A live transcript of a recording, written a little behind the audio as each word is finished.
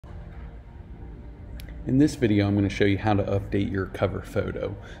In this video, I'm going to show you how to update your cover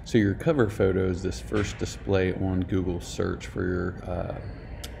photo. So your cover photo is this first display on Google search for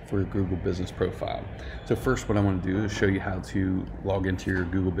your Google business profile. So first what I want to do is show you how to log into your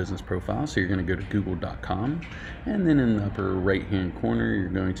Google business profile. So you're going to go to google.com, and then in the upper right hand corner you're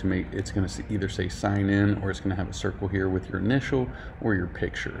going to it's going to either say sign in, or it's going to have a circle here with your initial or your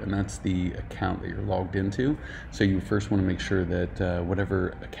picture, and that's the account that you're logged into. So you first want to make sure that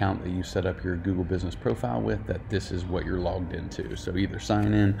whatever account that you set up your Google business profile with, that this is what you're logged into. So either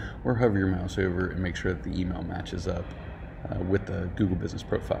sign in or hover your mouse over and make sure that the email matches up with the Google business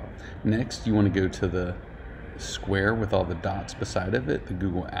profile. Next, you want to go to the square with all the dots beside of it, the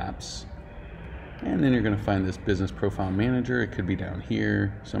Google Apps, and then you're going to find this business profile manager. It could be down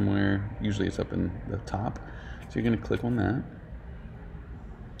here somewhere. Usually it's up in the top. So you're going to click on that,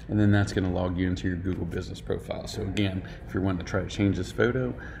 and then that's going to log you into your Google business profile. So again, if you're wanting to try to change this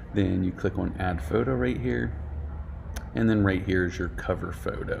photo, then you click on add photo right here, and then right here is your cover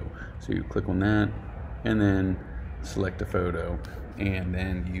photo. So you click on that, and then select a photo, and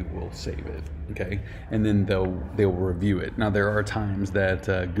then you will save it. Okay, and then they'll review it. Now there are times that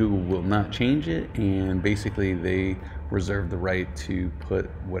Google will not change it, and basically they reserve the right to put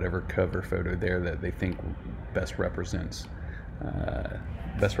whatever cover photo there that they think best represents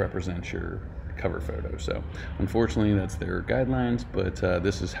your cover photo. So unfortunately that's their guidelines, but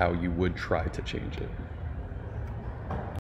this is how you would try to change it.